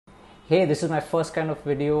Hey, this is my first kind of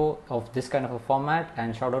video of this kind of a format,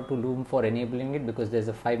 and shout out to Loom for enabling it because there's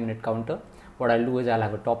a 5-minute counter. What I'll do is I'll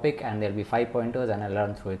have a topic and there'll be 5 pointers and I'll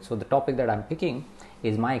run through it. So the topic that I'm picking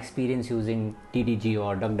is my experience using DDG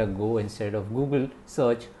or DuckDuckGo instead of Google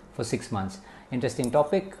search for 6 months. Interesting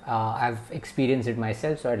topic. I've experienced it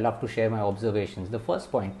myself, so I'd love to share my observations. The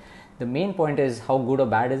first point, the main point is how good or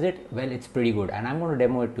bad is it? Well, it's pretty good, and I'm going to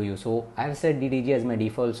demo it to you. So I've set DDG as my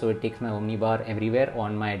default, so it takes my Omnibar everywhere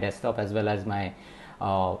on my desktop as well as my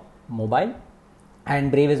mobile,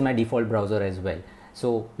 and Brave is my default browser as well.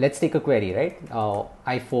 So let's take a query, right?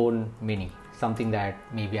 iPhone mini, something that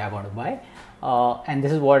maybe I want to buy, and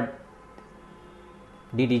this is what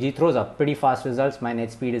DDG throws up. Pretty fast results. My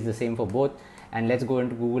net speed is the same for both, and let's go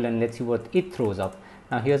into Google and let's see what it throws up.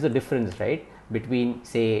 Now here's the difference, right, between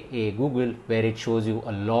say a Google where it shows you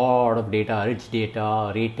a lot of data, rich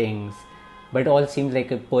data, ratings, but it all seems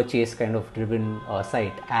like a purchase kind of driven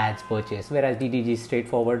site, ads, purchase, whereas DDG is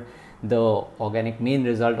straightforward. The organic main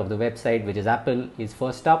result of the website, which is Apple, is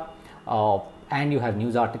first up, and you have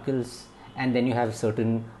news articles, and then you have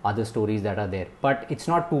certain other stories that are there, but it's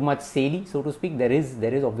not too much saley, so to speak. There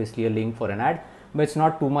is obviously a link for an ad, but it's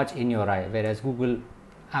not too much in your eye, whereas Google,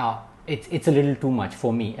 it's a little too much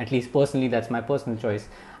for me, at least personally. That's my personal choice.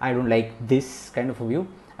 I don't like this kind of a view.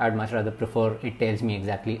 I'd much rather prefer it tells me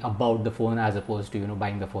exactly about the phone as opposed to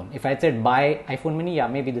buying the phone. If I said buy iPhone mini, yeah,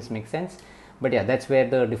 maybe this makes sense, but yeah, that's where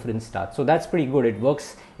the difference starts. So that's pretty good. It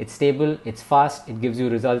works, it's stable, it's fast, it gives you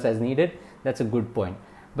results as needed. That's a good point.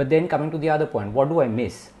 But then coming to the other point, what do I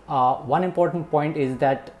miss? One important point is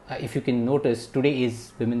that if you can notice, today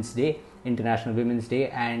is Women's Day, International Women's Day,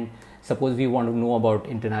 and suppose we want to know about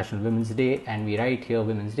International Women's Day and we write here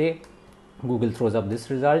Women's Day, Google throws up this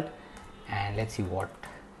result, and let's see what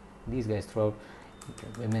these guys throw out.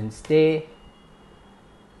 Women's Day.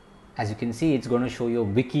 As you can see, it's going to show you a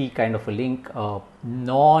wiki kind of a link,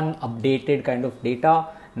 non-updated kind of data.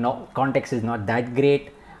 No, context is not that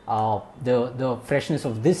great. The freshness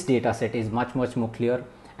of this data set is much more clear,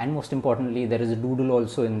 and most importantly, there is a doodle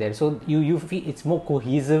also in there, so you feel it's more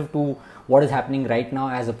cohesive to what is happening right now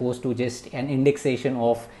as opposed to just an indexation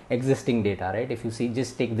of existing data, right? If you see,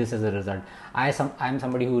 just take this as a result. I'm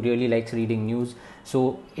somebody who really likes reading news,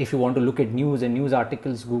 so if you want to look at news and news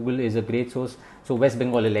articles, Google is a great source. So West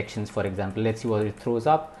Bengal elections, for example, let's see what it throws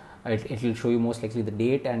up. It will show you most likely the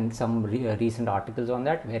date and some recent articles on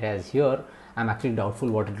that, whereas here I'm actually doubtful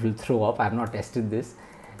what it will throw up. I have not tested this.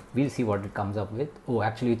 We'll see what it comes up with. Oh,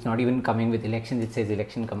 actually it's not even coming with elections. It says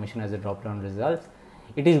election commission as a drop down results.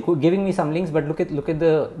 It is giving me some links, but look at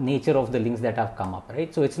the nature of the links that have come up,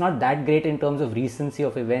 right? So it's not that great in terms of recency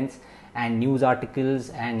of events and news articles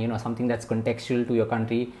and something that's contextual to your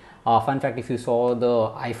country. Fun fact, if you saw the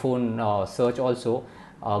iPhone search also,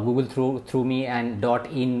 Google threw me an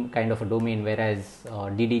 .in kind of a domain, whereas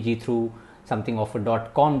DDG threw something of a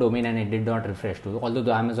 .com domain, and it did not refresh to, although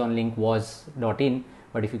the Amazon link was .in,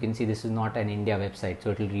 but if you can see, this is not an India website, so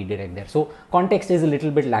it will redirect there. So context is a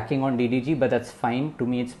little bit lacking on DDG, but that's fine. To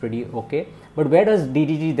me, it's pretty okay. But where does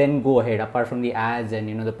DDG then go ahead, apart from the ads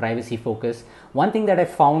and the privacy focus? One thing that I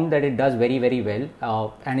found that it does very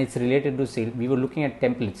well, and it's related to sale. We were looking at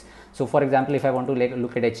templates. So for example, if I want to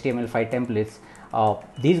look at HTML5 templates,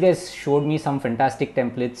 these guys showed me some fantastic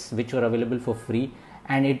templates which were available for free,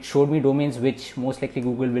 and it showed me domains which most likely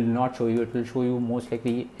Google will not show you. It will show you most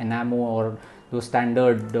likely Enamo or those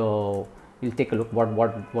standard. We'll take a look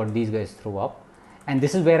what these guys throw up, and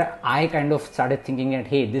this is where I kind of started thinking that,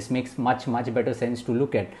 hey, this makes much better sense to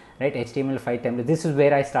look at, right? HTML5 template. This is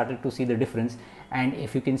where I started to see the difference, and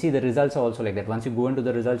if you can see, the results are also like that. Once you go into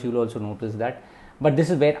the results, you'll also notice that. But this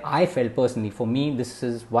is where I felt personally, for me, this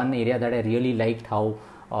is one area that I really liked, how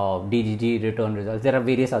DDG return results. There are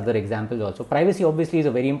various other examples also. Privacy obviously is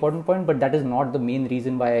a very important point, but that is not the main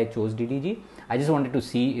reason why I chose DDG. I just wanted to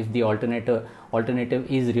see if the alternative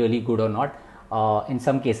is really good or not. In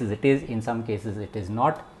some cases it is, in some cases it is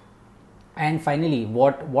not. And finally,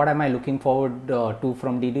 what am I looking forward to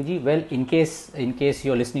from DDG? Well, in case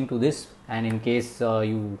you're listening to this, and in case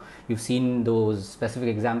you've seen those specific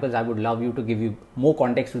examples, I would love you to give you more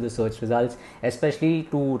context to the search results, especially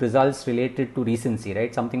to results related to recency,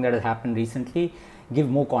 right? Something that has happened recently. Give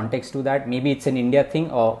more context to that. Maybe it's an India thing,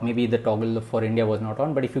 or maybe the toggle for India was not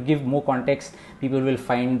on, but if you give more context, people will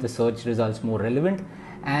find the search results more relevant.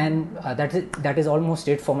 And that is almost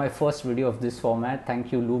it for my first video of this format.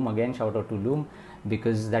 Thank you, Loom. Again, shout out to Loom,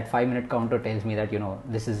 because that 5-minute counter tells me that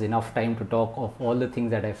this is enough time to talk of all the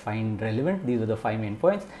things that I find relevant. These are the 5 main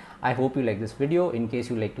points. I hope you like this video. In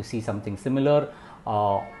case you like to see something similar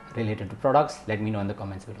related to products, let me know in the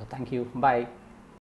comments below. Thank you. Bye.